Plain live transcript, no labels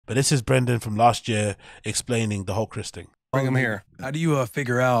But this is Brendan from last year explaining the whole Chris thing. Bring him here. How do you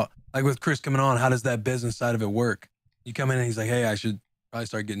figure out, like with Chris coming on, how does that business side of it work? You come in and he's like, hey, I should probably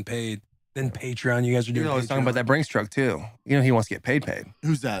start getting paid. Then Patreon, you guys are doing. He's talking about that Brinks truck too. You know, he wants to get paid.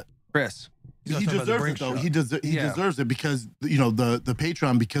 Who's that? Chris. He deserves it though. He deserves it because, you know, the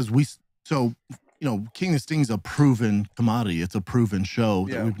Patreon, because you know, King of Sting's a proven commodity. It's a proven show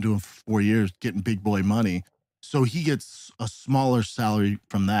that we've been doing for 4 years, getting big boy money. So he gets a smaller salary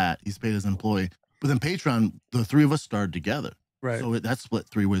from that. He's paid as an employee. But then Patreon, the three of us started together. Right. So that's split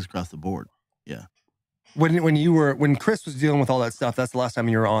 3 ways across the board. Yeah. When Chris was dealing with all that stuff, that's the last time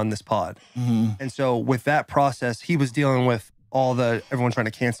you were on this pod. And so with that process, he was dealing with all the everyone trying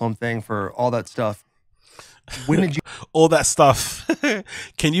to cancel him thing for all that stuff. When did you all that stuff?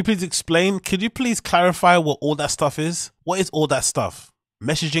 Can you please explain? Could you please clarify what all that stuff is? What is all that stuff?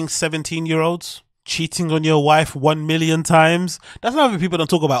 Messaging 17-year-olds? Cheating on your wife 1 million times? That's not what people don't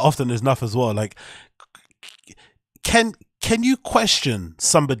talk about often enough as well. Like, can you question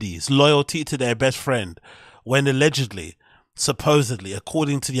somebody's loyalty to their best friend when allegedly, supposedly,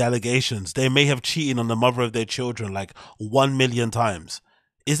 according to the allegations, they may have cheated on the mother of their children like 1 million times?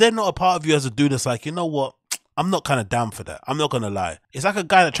 Is there not a part of you as a dude that's like, you know what? I'm not kind of down for that. I'm not going to lie. It's like a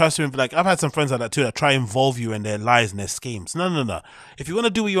guy that tries to, like, I've had some friends like that too, that try to involve you in their lies and their schemes. No. If you want to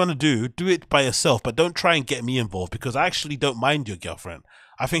do what you want to do it by yourself, but don't try and get me involved, because I actually don't mind your girlfriend.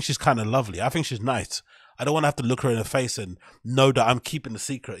 I think she's kind of lovely. I think she's nice. I don't want to have to look her in the face and know that I'm keeping the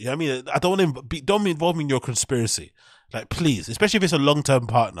secret. You know what I mean? I don't want to don't involve me in your conspiracy. Like, please, especially if it's a long-term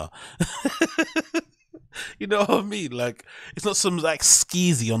partner. You know what I mean? Like, it's not some like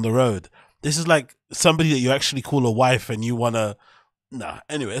skeezy on the road. This is like somebody that you actually call a wife and you want to... Nah,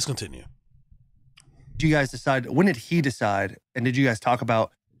 anyway, let's continue. Did you guys decide, when did he decide, and did you guys talk about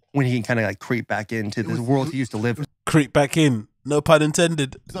when he can kind of like creep back into the world he used to live in? Creep back in, no pun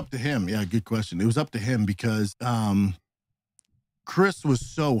intended. It's up to him. Yeah, good question. It was up to him because Chris was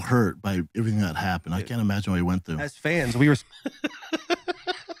so hurt by everything that happened. I can't imagine what he went through. As fans, we were...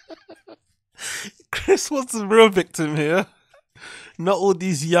 Chris was the real victim here. Not all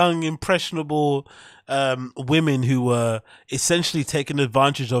these young, impressionable women who were essentially taken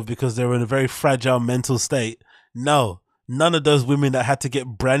advantage of because they were in a very fragile mental state. No, none of those women that had to get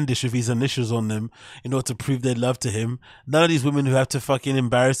brandished with his initials on them in order to prove their love to him. None of these women who have to fucking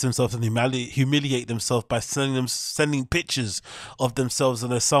embarrass themselves and humiliate themselves by sending pictures of themselves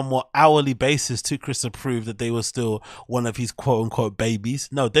on a somewhat hourly basis to Chris to prove that they were still one of his quote unquote babies.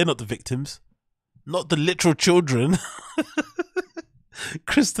 No, they're not the victims. Not the literal children.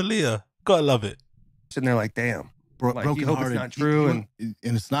 Chris D'Elia, gotta love it. Sitting there like, damn, like, broken hearted. It's not true, and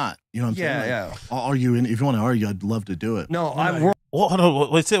it's not. You know what I'm saying? Yeah. I'll argue, and if you want to argue, I'd love to do it. No, What? Hold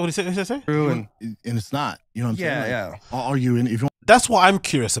on. What did he say? True, and it's not. You know what I'm saying? Yeah. I'll argue, and if you want. That's what I'm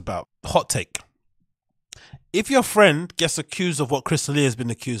curious about. Hot take. If your friend gets accused of what Chris D'Elia has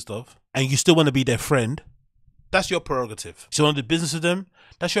been accused of, and you still want to be their friend, that's your prerogative. If you want to do business with them,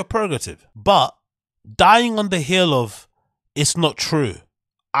 that's your prerogative. But dying on the hill of it's not true,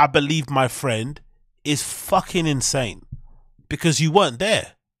 I believe my friend, is fucking insane, because you weren't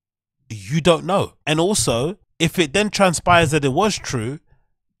there. You don't know. And also, if it then transpires that it was true,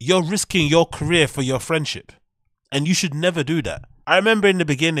 you're risking your career for your friendship, and you should never do that. I remember in the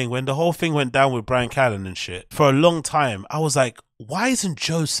beginning when the whole thing went down with Brian Callen and shit, for a long time I was like, why isn't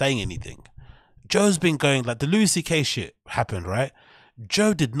Joe saying anything? Joe's been going, like, the Louis C.K. shit happened, right?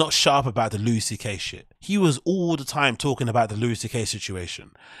 Joe did not shut up about the Louis C.K. shit. He was all the time talking about the Louis C.K. situation.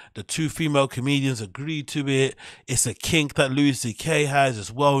 The 2 female comedians agreed to it. It's a kink that Louis C.K. has.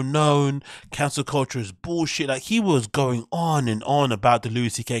 It's well known. Cancel culture is bullshit. Like, he was going on and on about the Louis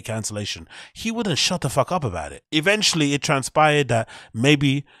C.K. cancellation. He wouldn't shut the fuck up about it. Eventually, it transpired that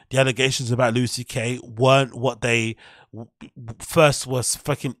maybe the allegations about Louis C.K. weren't what they first was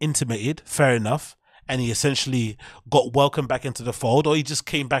fucking intimated. Fair enough. And he essentially got welcomed back into the fold, or he just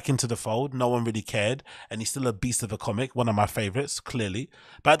came back into the fold. No one really cared. And he's still a beast of a comic, one of my favorites, clearly.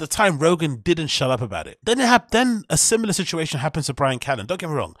 But at the time, Rogan didn't shut up about it. Then a similar situation happens to Brian Callen. Don't get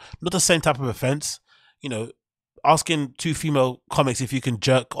me wrong, not the same type of offense. You know, asking 2 female comics if you can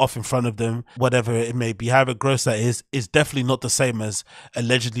jerk off in front of them, whatever it may be, however gross that is definitely not the same as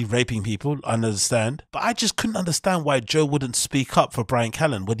allegedly raping people. I understand. But I just couldn't understand why Joe wouldn't speak up for Brian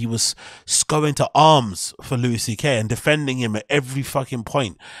Callen when he was going to arms for Louis C.K. and defending him at every fucking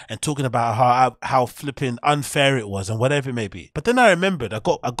point and talking about how flipping unfair it was and whatever it may be. But then I remembered,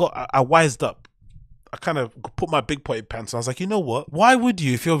 I wised up. I kind of put my big potted pants on. I was like, you know what? Why would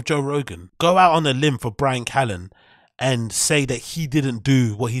you, if you're Joe Rogan, go out on a limb for Brian Callen and say that he didn't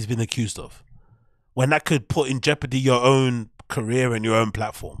do what he's been accused of, when that could put in jeopardy your own career and your own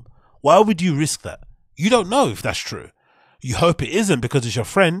platform. Why would you risk that? You don't know if that's true. You hope it isn't because it's your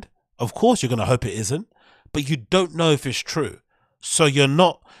friend. Of course you're going to hope it isn't, but you don't know if it's true. So you're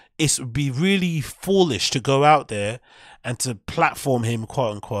not, it would be really foolish to go out there and to platform him,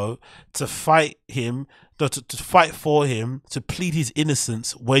 quote unquote, to fight him, to fight for him, to plead his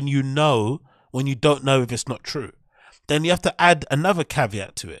innocence when you don't know if it's not true. Then you have to add another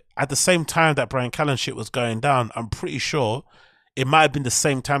caveat to it. At the same time that Brian Callen shit was going down, I'm pretty sure it might have been the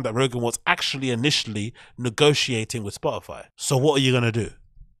same time that Rogan was actually initially negotiating with Spotify. So what are you going to do?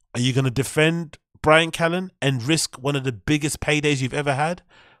 Are you going to defend Brian Callen and risk one of the biggest paydays you've ever had?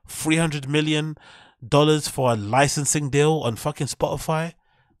 $300 million for a licensing deal on fucking Spotify,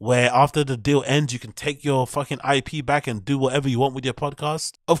 where after the deal ends, you can take your fucking IP back and do whatever you want with your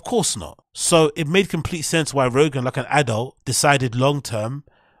podcast? Of course not. So it made complete sense why Rogan, like an adult, decided long term,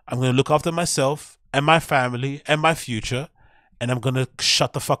 I'm going to look after myself and my family and my future, and I'm going to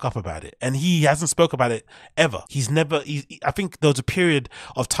shut the fuck up about it. And he hasn't spoke about it ever. I think there was a period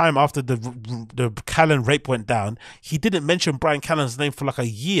of time after the Callen rape went down, he didn't mention Brian Callen's name for like a 1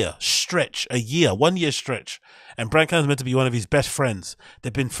 year stretch. And Brian Callen's meant to be one of his best friends.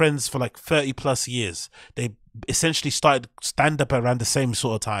 They've been friends for like 30 plus years. They essentially started stand up around the same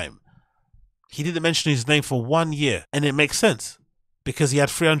sort of time. He didn't mention his name for 1 year. And it makes sense because he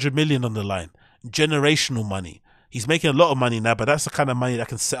had 300 million on the line. Generational money. He's making a lot of money now, but that's the kind of money that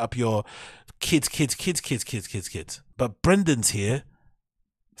can set up your kids. But Brendan's here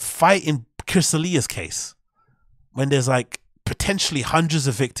fighting Chris D'Elia's case when there's like potentially hundreds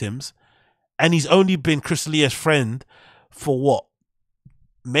of victims, and he's only been Chris D'Elia's friend for what?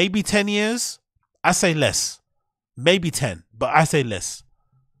 Maybe 10 years? I say less. Maybe 10, but I say less.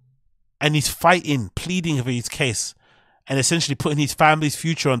 And he's fighting, pleading for his case, and essentially putting his family's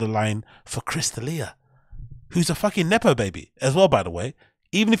future on the line for Chris D'Elia, who's a fucking Nepo baby as well, by the way.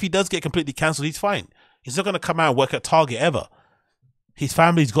 Even if he does get completely cancelled, he's fine. He's not going to come out and work at Target ever. His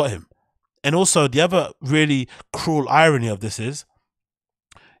family's got him. And also, the other really cruel irony of this is,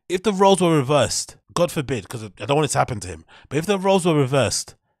 if the roles were reversed, God forbid, because I don't want it to happen to him, but if the roles were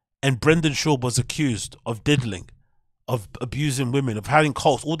reversed and Brendan Schaub was accused of diddling, of abusing women, of having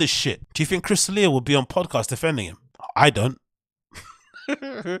cults, all this shit, do you think Chris D'Elia would be on podcast defending him? I don't.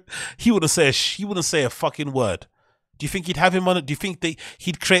 He wouldn't say a fucking word. Do you think he'd have him on it? Do you think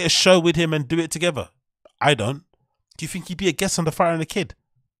he'd create a show with him and do it together? I don't. Do you think he'd be a guest on The Fire and the Kid?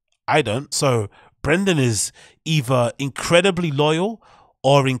 I don't. So Brendan is either incredibly loyal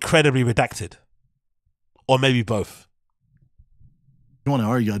or incredibly redacted, or maybe both. If you want to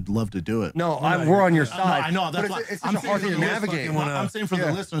argue, I'd love to do it. No, we're on your side. I know. That's why it's such a hard thing to navigate. I'm saying for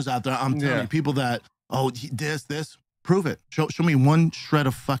the listeners out there, I'm telling you, people that, this, prove it. Show me one shred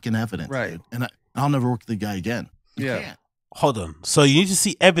of fucking evidence. Right. Dude. And I'll never work with the guy again. You can't. Hold on. So you need to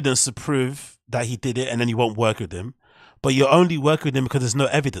see evidence to prove that he did it, and then you won't work with him. But you only work with him because there's no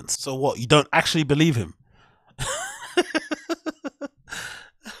evidence. So what? You don't actually believe him?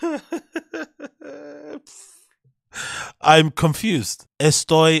 I'm confused.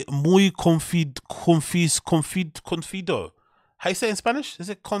 Estoy muy confido. How you say it in Spanish? Is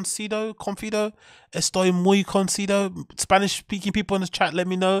it confido? Estoy muy confido. Spanish speaking people in the chat, let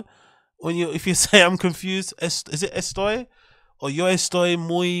me know if you say I'm confused. Is it estoy? Or yo estoy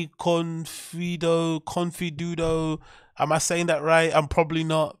muy confidudo. Am I saying that right? I'm probably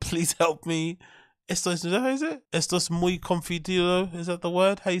not. Please help me. Estoy, how is it? Estos muy confido. Is that the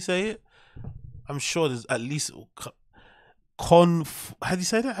word? How you say it? I'm sure there's at least how do you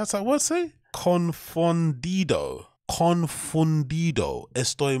say that? How's that word say? Confundido.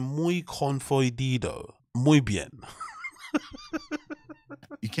 Estoy muy confundido. Muy bien.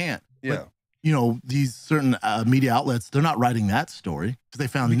 You can't. Yeah. But, these certain media outlets, they're not writing that story because they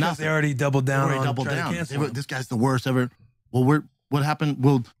found nothing. They already doubled down. This guy's the worst ever. Well, what happened?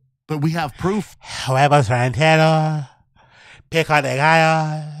 Well, but we have proof.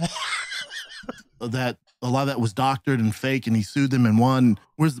 That a lot of that was doctored and fake, and he sued them and won.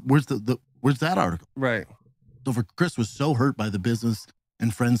 Where's that article? Right. So for Chris was so hurt by the business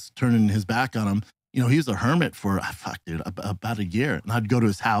and friends turning his back on him, he was a hermit for about a year. And I'd go to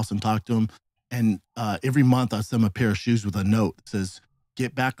his house and talk to him. And every month I'd send him a pair of shoes with a note that says,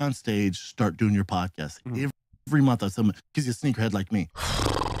 "Get back on stage, start doing your podcast." Every month I'd send him, because he's a sneakerhead like me.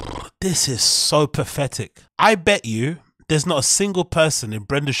 This is so pathetic. I bet you there's not a single person in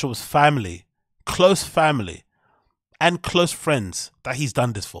Brendan Schaub's family, close family, and close friends that he's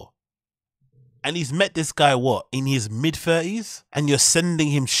done this for. And he's met this guy, in his mid-30s? And you're sending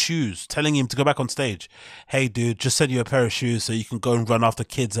him shoes, telling him to go back on stage. Hey, dude, just send you a pair of shoes so you can go and run after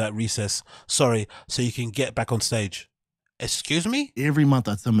kids at recess. Sorry, so you can get back on stage. Excuse me? Every month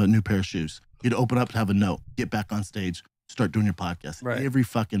I'd send him a new pair of shoes. He'd open up to have a note, get back on stage, start doing your podcast. Right. Every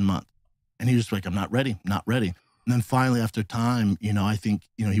fucking month. And he was just like, I'm not ready, not ready. And then finally, after time, you know, I think,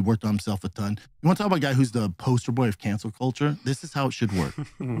 you know, he worked on himself a ton. You want to talk about a guy who's the poster boy of cancel culture? This is how it should work.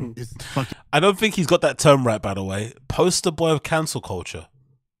 It's fucking. I don't think he's got that term right, by the way. Poster boy of cancel culture.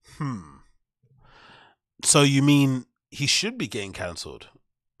 So you mean he should be getting cancelled?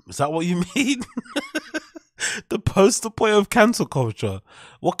 Is that what you mean? The poster boy of cancel culture.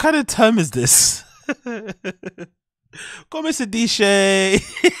 What kind of term is this? Come se dice?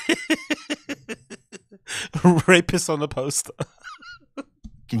 Rapist on the poster.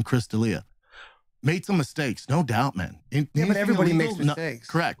 And Chris D'Elia made some mistakes, no doubt, man. Yeah, but everybody makes mistakes.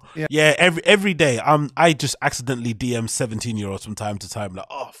 Correct. Yeah, every day. I just accidentally DM 17-year-olds from time to time. Like,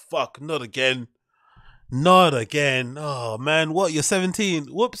 oh fuck, not again. Not again. Oh man, what? You're 17.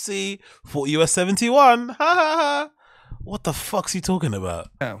 Whoopsie. Thought you were 71. Ha ha ha. What the fuck's he talking about?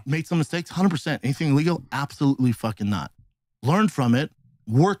 Made some mistakes, 100%. Anything illegal? Absolutely fucking not. Learned from it,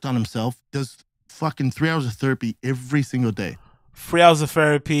 worked on himself, does fucking 3 hours of therapy every single day. 3 hours of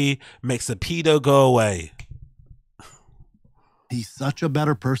therapy makes a pedo go away. He's such a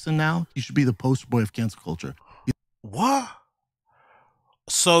better person now. He should be the poster boy of cancel culture. What?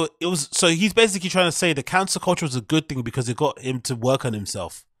 So he's basically trying to say the cancel culture was a good thing because it got him to work on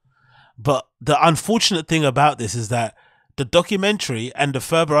himself. But the unfortunate thing about this is that the documentary and the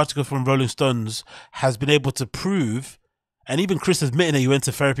further article from Rolling Stones has been able to prove, and even Chris admitting that he went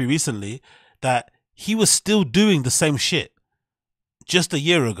to therapy recently, that he was still doing the same shit just a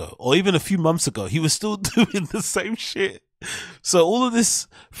year ago or even a few months ago. He was still doing the same shit. So all of this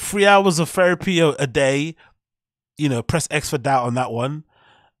 3 hours of therapy a day, you know, press X for doubt on that one.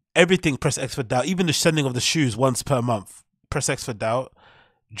 Everything press X for doubt. Even the sending of the shoes once per month. Press X for doubt.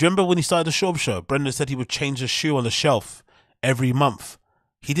 Do you remember when he started the Schaub show? Brendan said he would change the shoe on the shelf every month.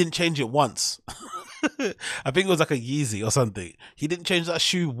 He didn't change it once. I think it was like a Yeezy or something. He didn't change that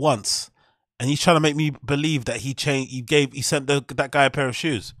shoe once. And he's trying to make me believe that he sent that guy a pair of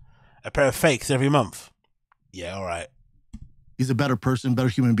shoes. A pair of fakes every month. Yeah, all right. He's a better person, better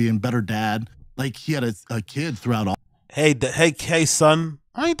human being, better dad. Like he had a kid throughout all. Hey, son.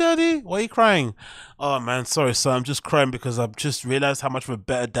 Hi, daddy. Why are you crying? Oh, man, sorry, son. I'm just crying because I've just realized how much of a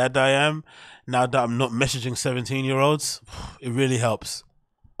better dad I am now that I'm not messaging 17-year-olds. It really helps.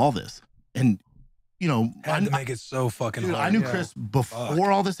 All this. And, you know. Had to make it so fucking hard. I knew Chris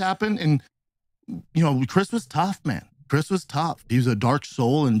before all this happened. And, you know, Chris was tough, man. Chris was tough. He was a dark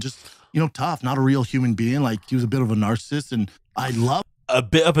soul and just, you know, tough. Not a real human being. Like, he was a bit of a narcissist. And I love a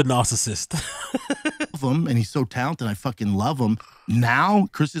bit of a narcissist. him, and he's so talented. I fucking love him. Now,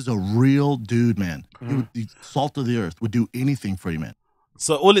 Chris is a real dude, man. He would be salt of the earth, would do anything for you, man.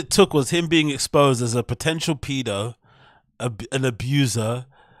 So all it took was him being exposed as a potential pedo, an abuser,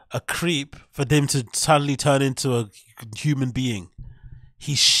 a creep, for them to suddenly turn into a human being.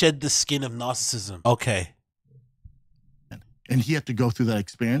 He shed the skin of narcissism. Okay. And he had to go through that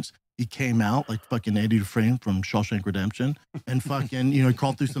experience. He came out like fucking Eddie Dufresne from Shawshank Redemption and fucking, you know, he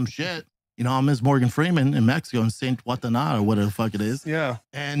crawled through some shit. You know, I'm as Morgan Freeman in Mexico in Saint Guatemala or whatever the fuck it is. Yeah.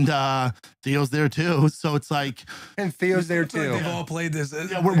 And Theo's there too. So it's like. And Theo's there too. They've all played this.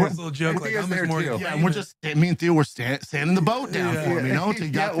 Yeah, we're this little joke. Like, Theo's I'm there as Morgan. too. Yeah, and we're just, me and Theo were sanding the boat down for him, you know? To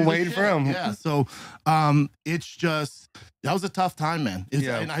get waiting for him. Yeah. So it's just, that was a tough time, man.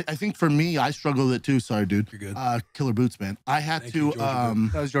 And I think for me, I struggled with it too. Sorry, dude. You're good. Killer Boots, man. I had to.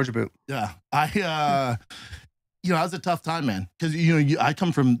 That was Georgia Boot. Yeah. You know, that was a tough time, man. Because, you know, I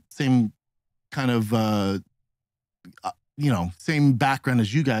come from same kind of, you know, same background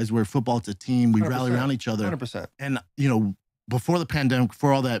as you guys, where football, it's a team. We 100%. Rally around each other. 100%. And, you know, before the pandemic,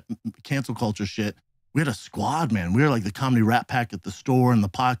 before all that cancel culture shit, we had a squad, man. We were like the comedy Rat Pack at the store and the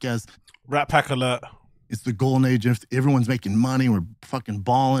podcast. Rat Pack alert. It's the golden age. Everyone's making money. We're fucking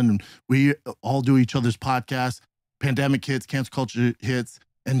balling. And we all do each other's podcasts. Pandemic hits, cancel culture hits.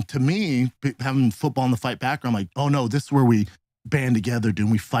 And to me, having football in the fight background, I'm like, oh no, this is where we band together, dude.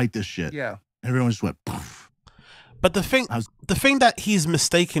 And we fight this shit. Yeah. Everyone just went, poof. But the thing that he's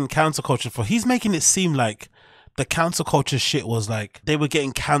mistaken cancel culture for, he's making it seem like the cancel culture shit was like they were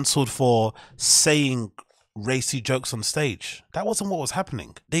getting cancelled for saying racy jokes on stage. That wasn't what was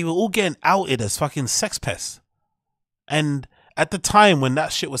happening. They were all getting outed as fucking sex pests. And at the time when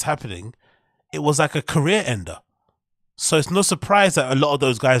that shit was happening, it was like a career ender. So it's no surprise that a lot of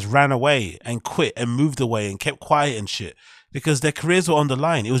those guys ran away and quit and moved away and kept quiet and shit because their careers were on the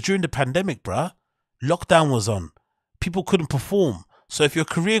line. It was during the pandemic, bruh. Lockdown was on. People couldn't perform. So if your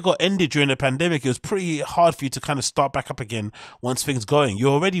career got ended during the pandemic, it was pretty hard for you to kind of start back up again once things going. You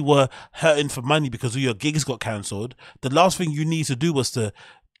already were hurting for money because all your gigs got cancelled. The last thing you need to do was to,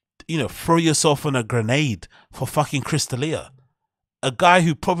 you know, throw yourself on a grenade for fucking Chris D'Elia, a guy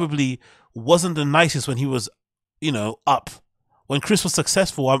who probably wasn't the nicest when he was, you know, up. When Chris was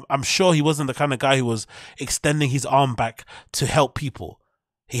successful, I'm sure he wasn't the kind of guy who was extending his arm back to help people.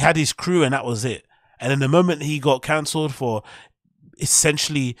 He had his crew and that was it. And then the moment he got cancelled for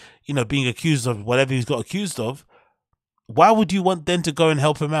essentially, you know, being accused of whatever he's got accused of, why would you want then to go and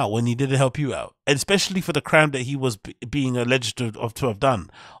help him out when he didn't help you out? And especially for the crime that he was being alleged to have done,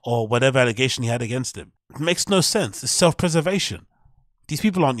 or whatever allegation he had against him. It makes no sense. It's self-preservation. These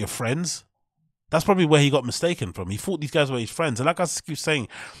people aren't your friends. That's probably where he got mistaken from. He thought these guys were his friends. And like I keep saying,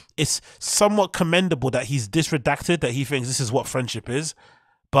 it's somewhat commendable that he's disredacted, that he thinks this is what friendship is.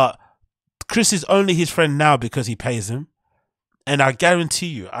 But Chris is only his friend now because he pays him. And I guarantee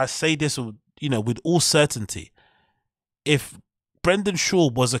you, I say this, you know, with all certainty, if Brendan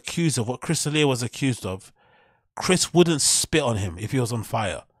Schaub was accused of what Chris D'Elia was accused of, Chris wouldn't spit on him if he was on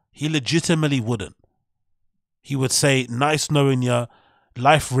fire. He legitimately wouldn't. He would say, nice knowing ya,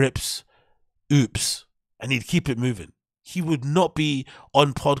 life rips, oops, and he'd keep it moving. He would not be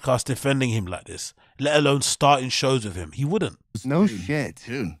on podcast defending him like this, let alone starting shows with him. He wouldn't. No shit.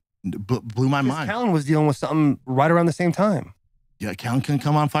 Dude, blew my mind. Callan was dealing with something right around the same time. Yeah, Callan couldn't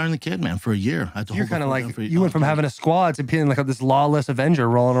come on Firing the Kid, man, for a year. You're kind of like, you went from having a squad to being like this lawless Avenger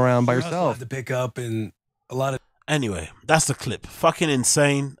rolling around by yourself. To pick up and a lot of... Anyway, that's the clip. Fucking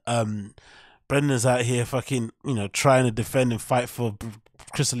insane. Brendan's out here fucking, you know, trying to defend and fight for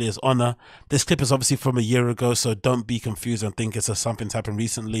Chris D'Elia's honor. This clip is obviously from a year ago, so don't be confused and think it's something's happened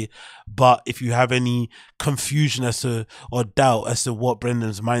recently. But if you have any confusion as to, or doubt as to what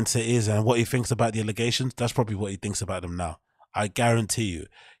Brendan's mindset is and what he thinks about the allegations, that's probably what he thinks about them now. I guarantee you,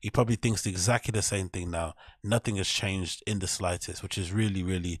 he probably thinks exactly the same thing now. Nothing has changed in the slightest, which is really,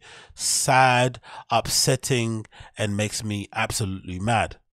 really sad, upsetting, and makes me absolutely mad.